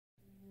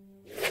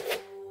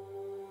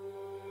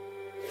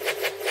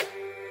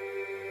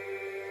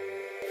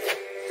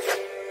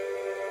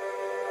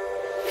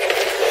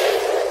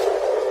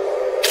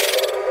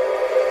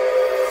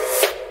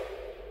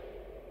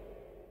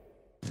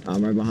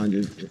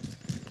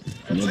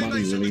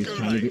Nobody really is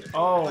trying to get.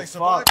 Oh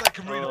fuck!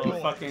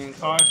 Fucking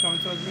cars coming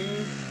towards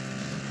me.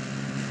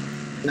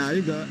 Nah,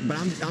 you good. But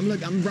I'm gonna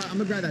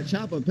grab that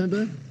chopper,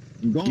 Pimpin'.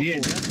 I'm going Yeah, for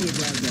it. definitely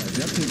grab that.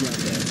 Definitely grab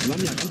that. And I'm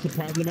like, I'm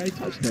surprised nobody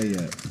touched that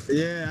yet.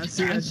 Yeah, I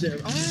see that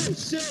shit. Oh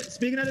shit!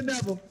 Speaking of the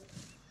devil.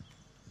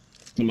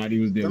 Somebody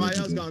was there. Somebody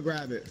else gonna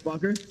grab it,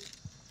 fucker.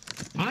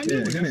 I know.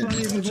 That's why I didn't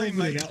even go over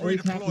there. That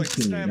always happens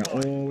to me.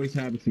 That always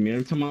happens to me.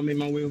 Every time I make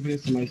my way over there,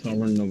 somebody start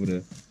running over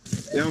there.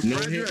 Yo, No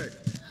Frederick. hit.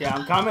 Yeah,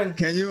 I'm coming.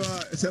 Can you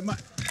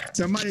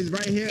somebody's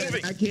right here.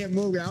 I can't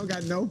move. I don't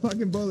got no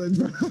fucking bullets,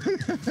 bro.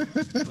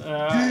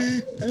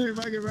 Hey,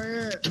 fucking right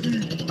here.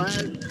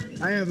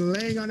 I am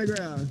laying on the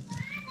ground.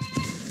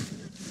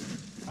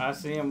 I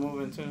see him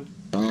moving too.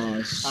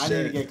 Oh shit. I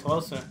need to get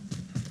closer.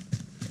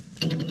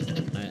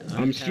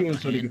 I'm shooting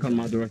so they can come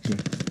my direction.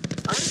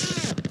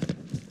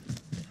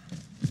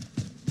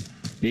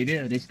 They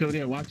there. They still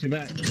there. Watch your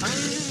back.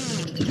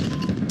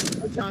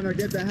 I'm trying to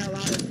get the hell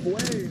out of the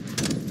way.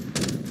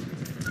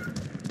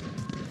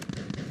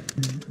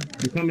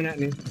 You're coming at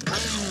me.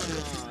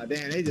 Ah,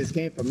 damn, they just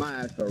came for my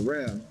ass for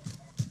real.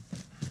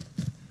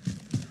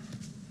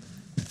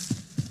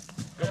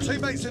 Your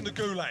teammates in the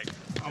gulag.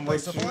 I'm They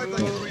waiting. survived, they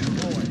can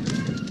redeploy.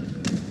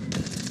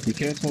 Be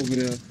careful over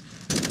there.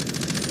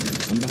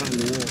 I'm behind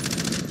the wall.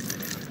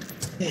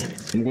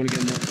 I'm gonna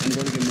get more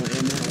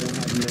ammo.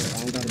 I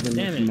don't got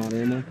enough amount of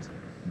ammo.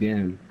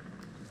 Damn.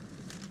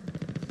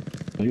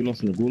 Are you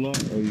lost in the gulag?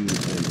 Or are you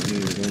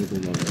going to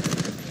gulag?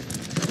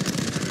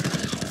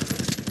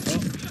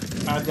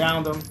 I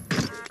downed him.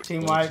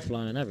 Team wipe.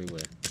 Flying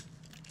everywhere.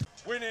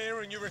 Win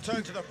here and you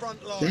return to the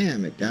front line.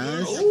 Damn it,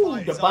 guys. Ooh,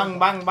 the bang,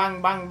 bang,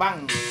 bang, bang,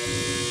 bang.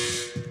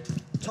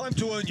 Time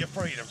to earn your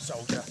freedom,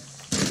 soldier.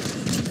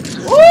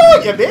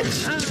 Woo, you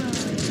bitch.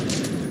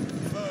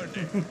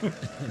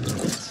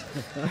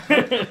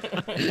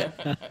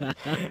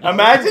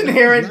 Imagine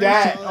hearing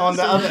that on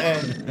the other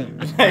end.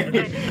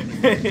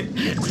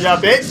 Yeah,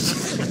 bitch.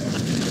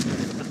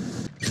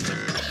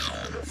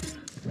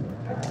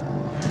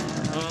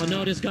 Oh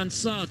no, this gun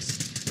sucks.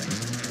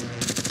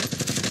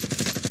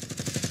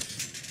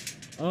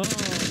 Oh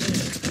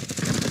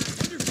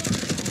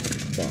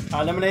man.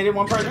 I eliminated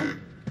one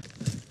person.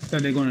 So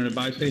they're going to the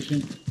buy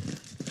station?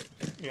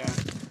 Yeah.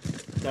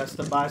 That's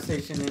the buy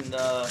station in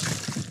the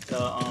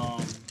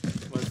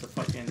what's the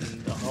fucking,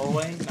 the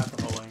hallway? Not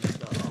the hallway,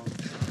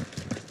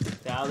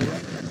 the alleyway.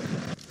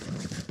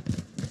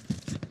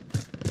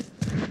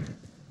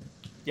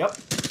 Yep.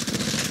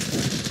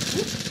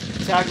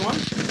 Tagged one.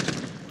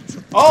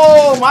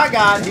 Oh my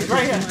god, he's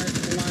right here.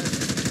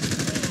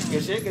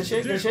 Good shit, good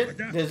shit, good shit.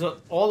 There's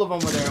all of them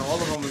were there,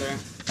 all of them were there.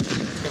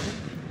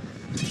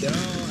 Yo, I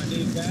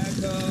need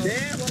backup.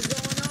 Damn, what's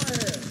going on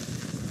here?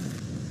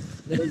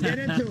 Let's get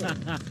into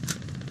it.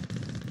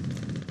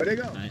 Where'd they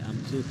go? I'm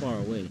too far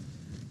away.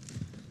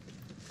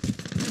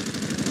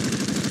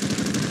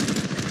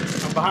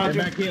 I'm behind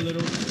you. Back here,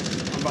 little.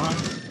 I'm behind.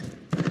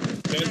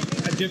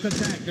 Just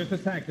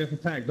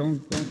attack.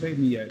 Don't save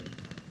me yet.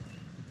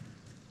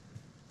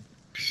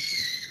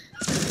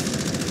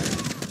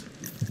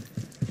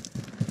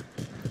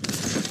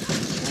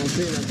 I don't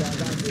see them, so I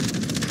got you.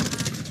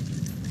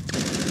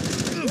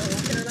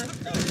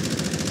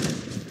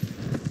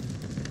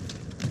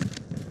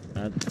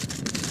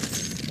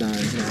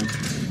 Sorry.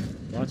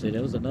 Watch it,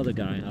 there was another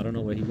guy. I don't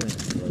know where he went.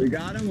 We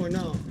got him or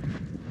no?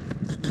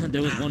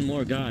 There was one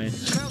more guy.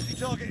 Bounty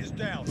target is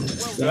down. Well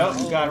Yep,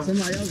 done. got him.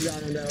 Somebody else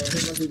got him though. He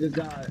must have just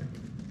died.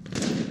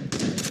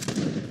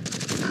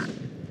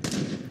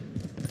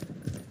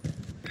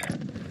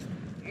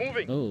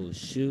 Moving. Oh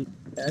shoot.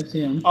 I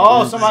see him.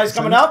 Oh, somebody's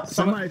coming up.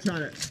 Somebody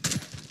trying to.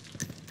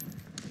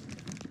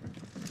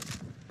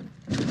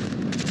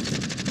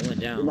 I went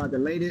You down. about to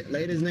lay this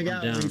nigga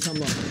out when you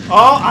come up.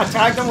 Oh, I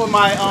tagged him with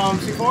my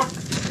C4.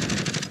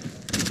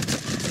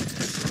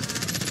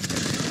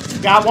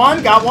 Got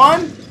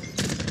one.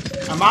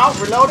 I'm out,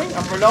 reloading.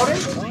 I'm reloading.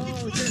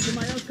 Oh shit,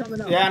 somebody else coming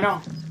up. Yeah, I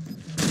know.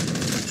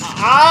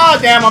 Ah,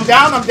 damn, I'm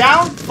down.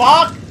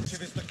 Fuck.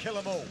 Is to kill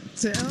them all.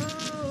 Say,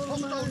 oh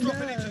my Hostile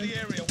dropping into god. the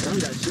area. I don't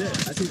got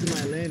shit. I see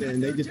somebody landing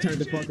and they just turned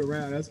the fuck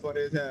around. That's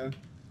funny as hell.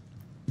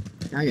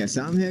 I got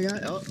some here,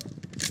 guys. Oh.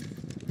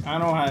 I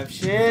don't have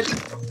shit.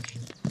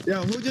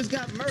 Yo, who just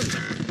got murdered?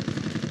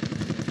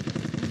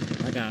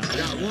 I got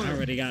one. I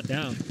already got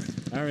down.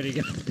 I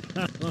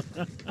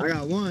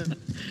got one.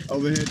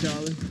 Over here,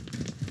 Charlie.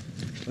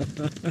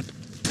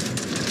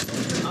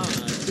 Ah,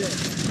 shit.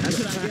 That's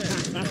what I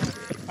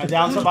get. I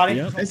downed somebody.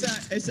 Yep. It's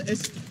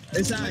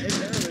early,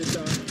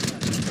 so.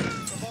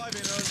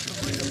 Surviving earns some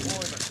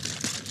redeployment.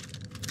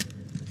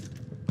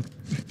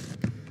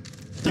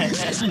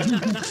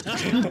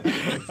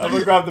 I'm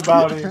gonna grab the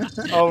bounty.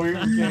 Oh, we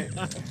can't.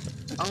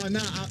 Oh,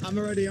 no, I'm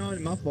already on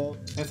it. My fault.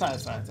 It's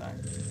not.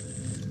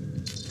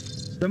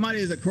 Somebody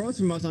is across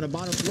from us on the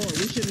bottom floor.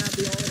 We should not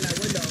be all in that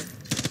window.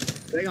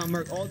 They gonna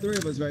murk all three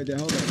of us right there.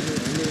 Hold on. Let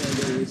me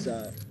go to this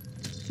side.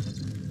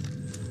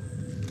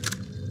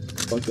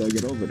 Fuck, I'll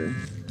get over there.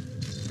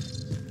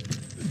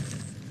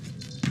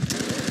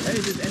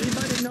 Hey, does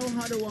anybody know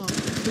how to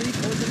please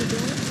open the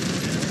door?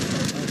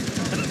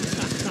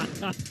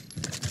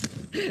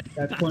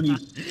 That's funny.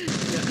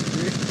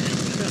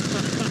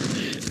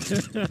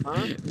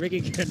 Huh?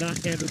 Ricky cannot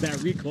handle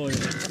that recoil.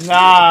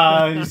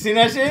 Nah, you seen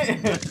that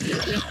shit?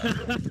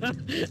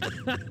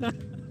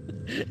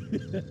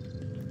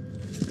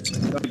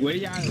 Like, where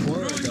y'all in the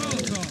world,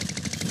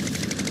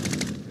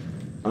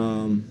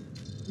 though?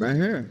 Right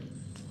here.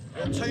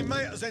 Your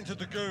teammate has entered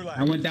the gulag.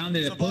 I went down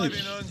to the Surviving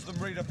push. earns them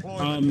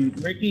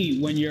redeployment. Ricky,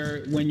 when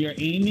you're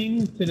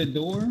aiming to the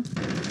door,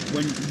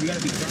 when you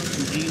gotta be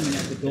crouching aiming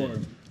at the door.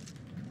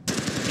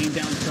 Aim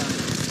down front.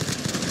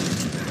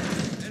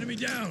 Enemy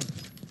down.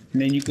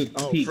 And then you could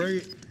peek.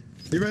 Friggy.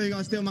 You really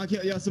gonna steal my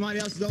kill? Yo, somebody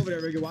else is over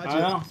there, Ricky. Watch it. I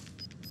know.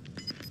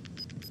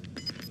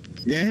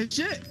 Yeah, his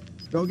shit.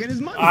 Go get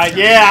his money.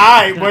 Yeah,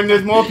 alright, when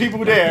there's more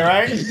people there,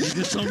 right? You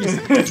just told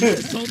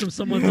him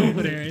someone's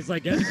over there. It's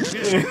like, yeah,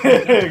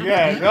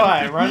 yeah, go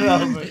ahead, run it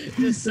over.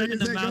 just sending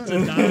them out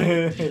to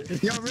die.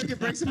 Yo, Ricky,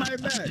 bring somebody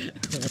back.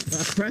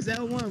 Press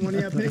L1 when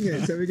you have ping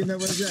it so we can know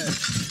what it's at.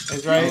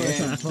 It's right Oh,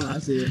 here. it's on. I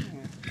see it.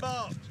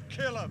 Mark,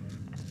 kill him.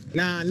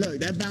 Nah, look,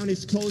 that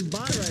bounty's close by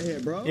right here,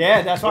 bro.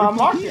 Yeah, that's why I Where the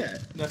fuck marked he it.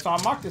 at? That's why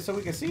I marked it so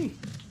we can see.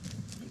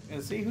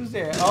 And see who's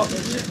there. Oh,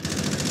 shit.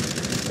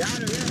 Got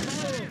him,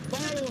 yeah,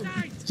 follow him.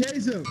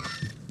 Chase him.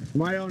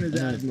 My own his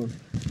ass, man.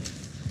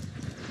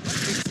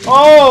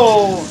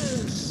 Oh!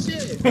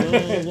 Shit. Oh,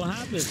 what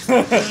happened?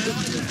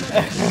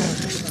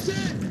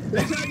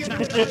 They're trying to get the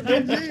RPG,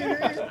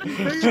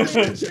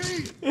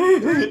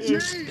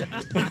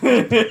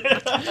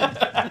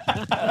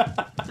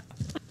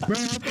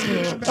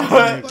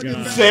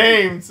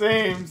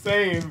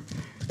 Same.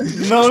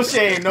 No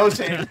shame.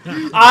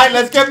 Alright,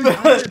 let's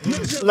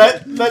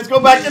go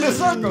back in the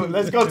circle.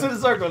 Let's go to the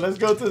circle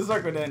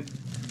then.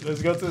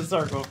 Let's go to the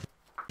circle.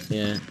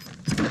 Yeah.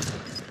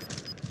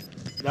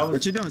 That was,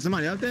 what you doing?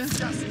 Somebody out there?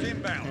 Just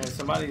inbound. yeah,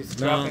 somebody's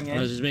No, dropping I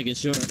was in. just making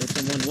sure that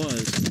someone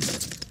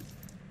was.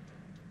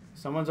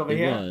 Someone's over It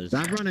here. was.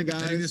 Stop running,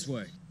 Heading guys. this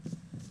way.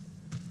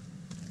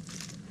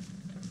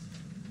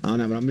 I don't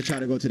know, but I'm gonna try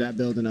to go to that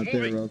building up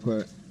there real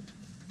quick.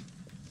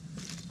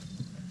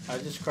 I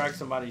just cracked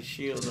somebody's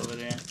shield over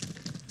there.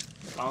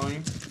 Following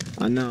you?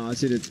 I know. I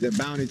see the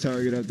bounty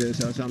target up there,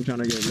 so that's how I'm trying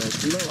to get low.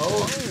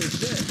 Oh.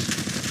 Shit.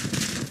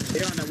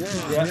 He on the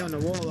wall. Yeah. He on the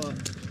wall.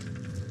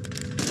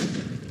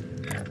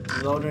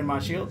 Loading my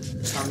shield.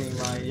 I mean,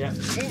 yeah.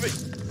 Moving.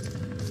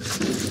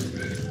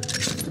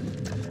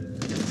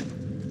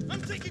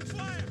 I'm taking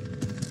fire.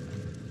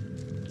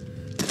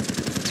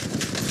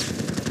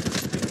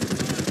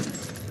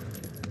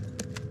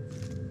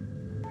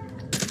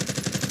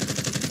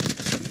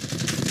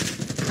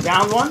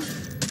 Down one.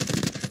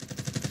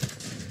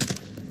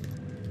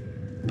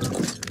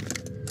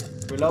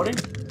 Reloading.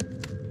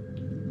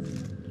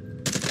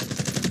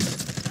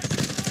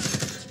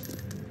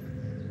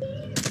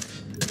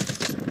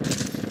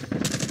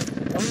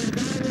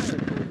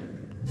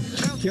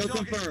 Kill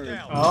confirmed.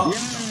 Oh.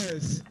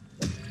 Yes.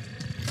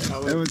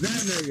 So It was that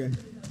nigga.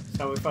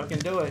 so we fucking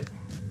do it.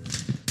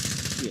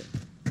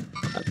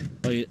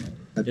 Oh, yeah.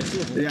 There's two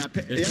of them. Yeah,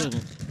 There's two of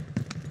them.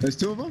 There's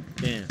two of them?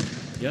 Damn.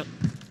 Yep.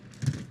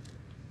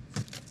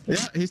 Yeah,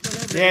 he's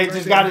still over Yeah, there. he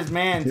just got his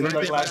man. He's To right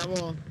look there by like. that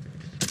wall.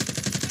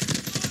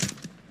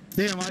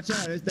 Damn, watch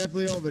out. It's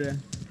definitely over there.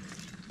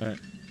 Alright.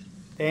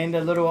 They in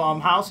the little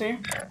house here.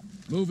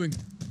 Moving.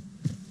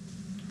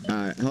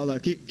 Alright, hold on.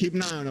 Keep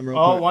an eye on him real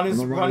Oh, quick. one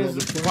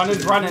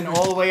is running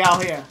all the way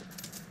out here.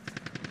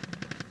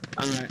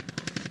 Alright.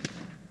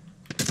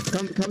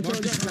 Come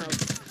towards us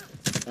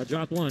now. I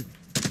dropped one.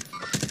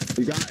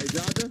 You got it,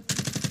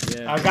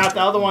 Yeah. I got the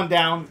other one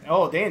down.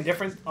 Oh, they in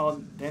different.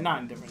 Oh, they're not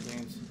in different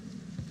teams.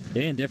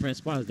 They're in different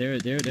spots. They're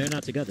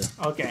not together.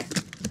 Okay.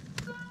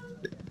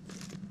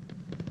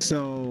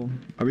 So,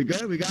 are we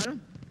good? We got him?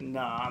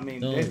 Nah, I mean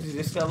No.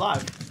 they're still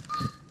alive.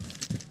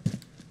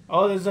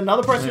 Oh, there's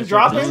another person Alright,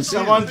 dropping. so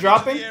Someone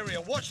dropping. The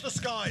area. Watch the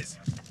skies.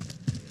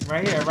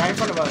 Right here, right in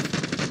front of us.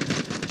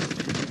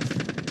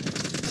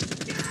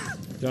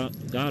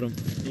 Got him.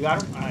 You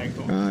got him? Alright,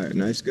 cool. Alright,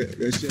 nice.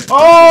 Good shit.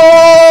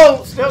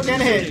 Oh! Still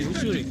getting hit. Who's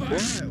shooting? What?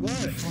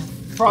 Somebody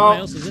From,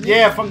 else is in yeah,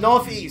 there? from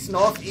northeast.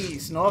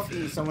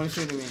 Someone's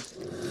shooting me.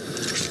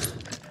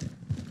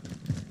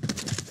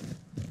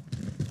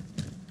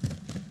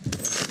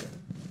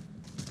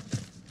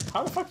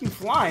 How the fuck you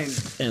flying?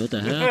 Yeah, what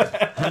the hell?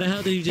 How the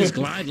hell did you just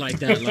glide like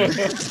that? Like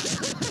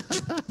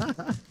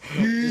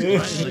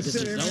it's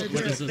a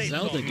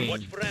Zelda game.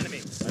 Watch for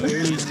enemies.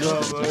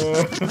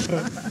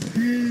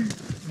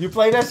 You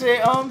play that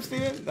shit,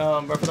 Steven?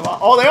 Breath of the Wild?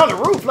 Oh, they're on the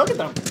roof. Look at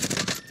them.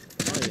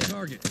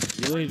 Target.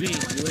 UAV.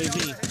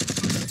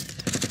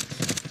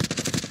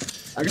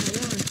 I got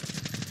one.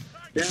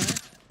 Yeah.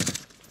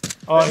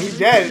 Oh, he's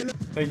dead.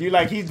 Like, you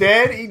like, he's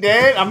dead? He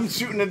dead? I'm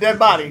shooting a dead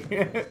body.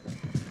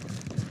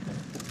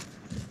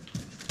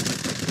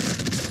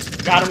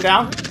 Got him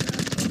down?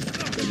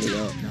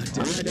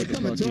 Alright, they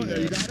coming toward you.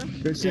 You got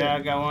him? Good shit. Yeah, I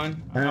got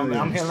one.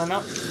 I'm healing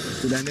up.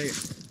 To that nigga.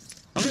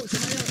 Oh,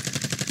 somebody else.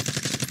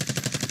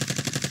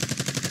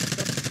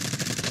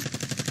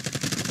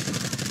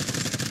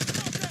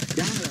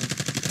 Got him.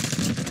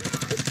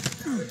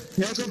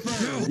 He'll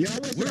confirm. Yo,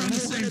 we're on the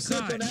same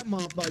side. On that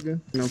motherfucker.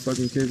 No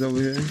fucking kids over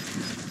here.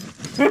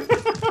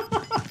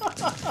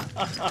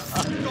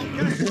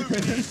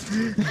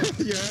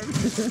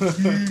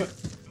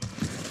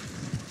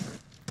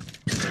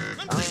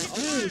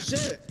 Oh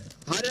shit!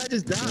 How did I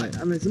just die?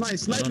 I mean, somebody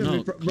sniping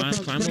me.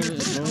 Climb over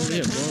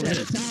here, bro.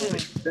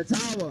 The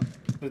tower.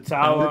 The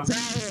tower. The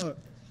tower.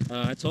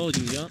 I told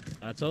you, yup.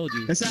 I told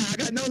you. That's how I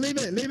got no. Leave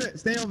it.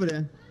 Stay over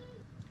there.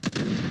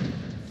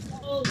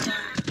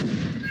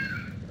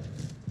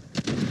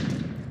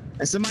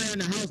 And somebody in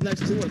the house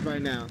next to us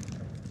right now.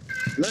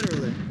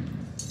 Literally.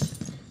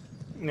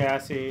 Yeah, I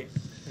see.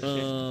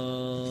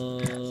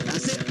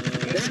 That's it.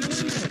 They're in the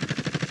window.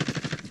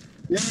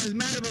 Yeah, there's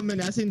mad of them in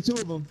there. I seen 2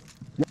 of them.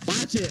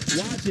 Watch it.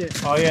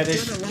 Oh yeah, they're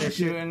shooting at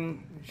me.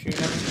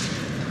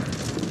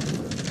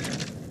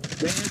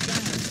 They're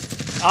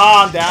inside.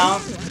 Oh, I'm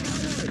down.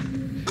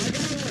 I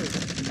got one.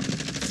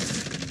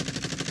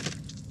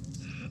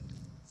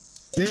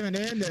 Damn,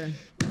 they're in there.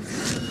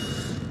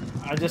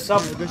 I just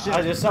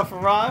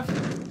self-arrived.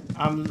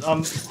 I'm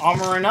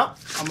armoring up.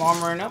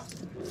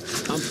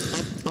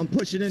 I'm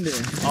pushing in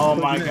there. Oh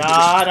my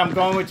god, I'm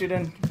going with you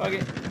then. Fuck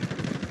it.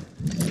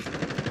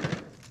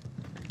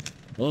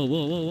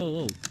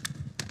 Whoa.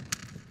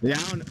 Yeah,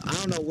 I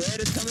don't know where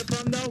this coming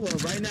from though. Well,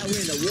 right now we're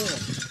in the war.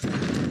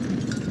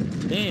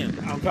 Damn.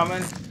 I'm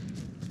coming.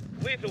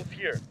 Lethal's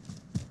here.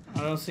 I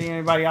don't see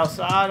anybody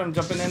outside. I'm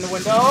jumping in the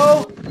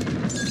window.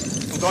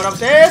 I'm going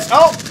upstairs.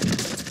 Oh,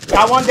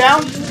 got one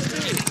down.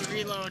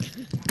 Reload.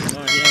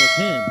 Alright, yeah, it was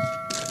him.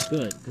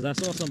 Good, because I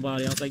saw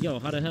somebody. I was like, yo,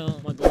 how the hell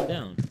am I going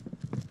down?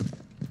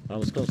 I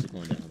was close to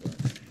going down, but.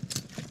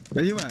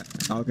 Where you at?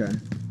 Okay.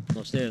 I'm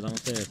upstairs.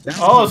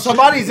 Oh,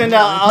 somebody's in the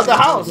other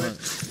house.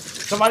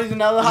 Somebody's in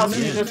the other house.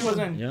 You just was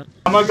in. Yeah.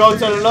 I'm gonna go to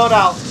the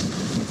loadout.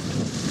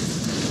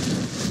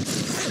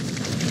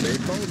 They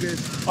focus.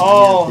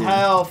 Oh,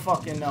 hell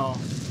fucking no.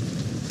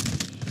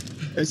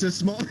 It's a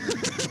small.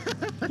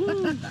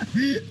 Don't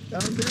do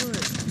it.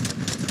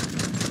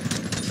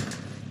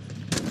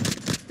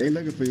 They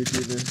looking for you,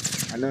 Steven.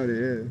 I know they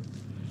is.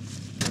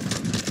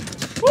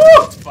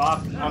 Woo!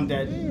 Fuck, I'm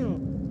dead.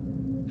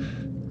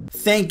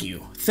 Thank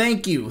you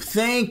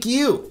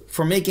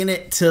for making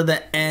it to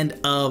the end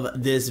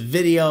of this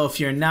video. If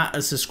you're not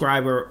a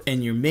subscriber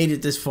and you made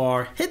it this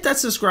far, hit that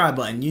subscribe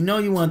button. You know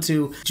you want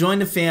to. Join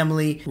the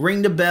family,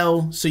 ring the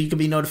bell so you can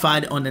be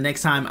notified on the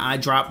next time I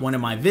drop one of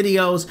my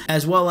videos,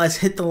 as well as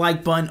hit the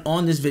like button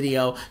on this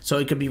video so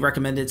it could be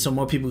recommended so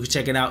more people can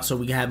check it out, so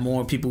we can have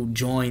more people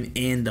join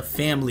in the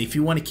family. If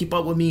you want to keep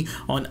up with me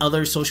on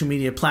other social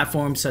media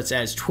platforms such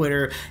as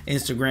Twitter,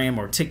 Instagram,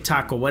 or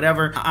TikTok or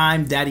whatever,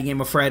 I'm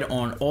DaddyGamerFred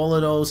on all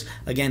of those.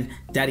 Again,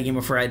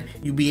 DaddyGamerFred.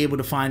 You'll be able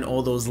to find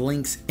all those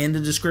links in the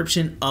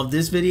description of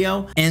this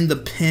video and the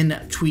pinned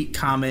tweet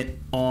comment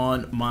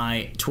on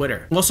my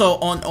Twitter. Also,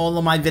 on all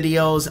of my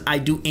videos, I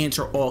do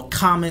answer all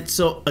comments.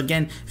 So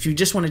again, if you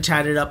just want to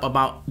chat it up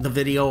about the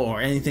video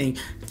or anything,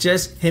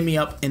 just hit me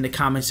up in the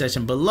comment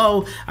section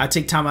below. I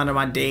take time out of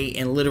my day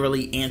and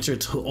literally answer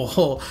to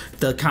all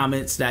the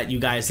comments that you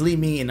guys leave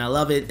me, and I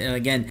love it. And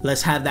again,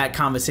 let's have that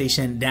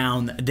conversation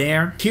down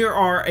there. Here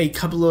are a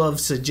couple of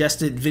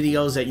suggested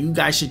videos that you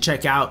guys should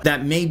check out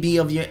that may be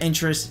of your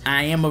interest.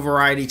 I am a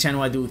variety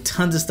channel. I do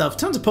tons of stuff,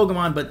 tons of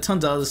Pokemon, but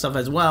tons of other stuff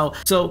as well.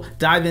 So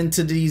dive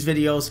into these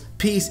videos.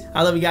 Peace.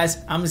 I love you guys.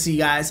 I'm gonna see you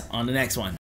guys on the next one.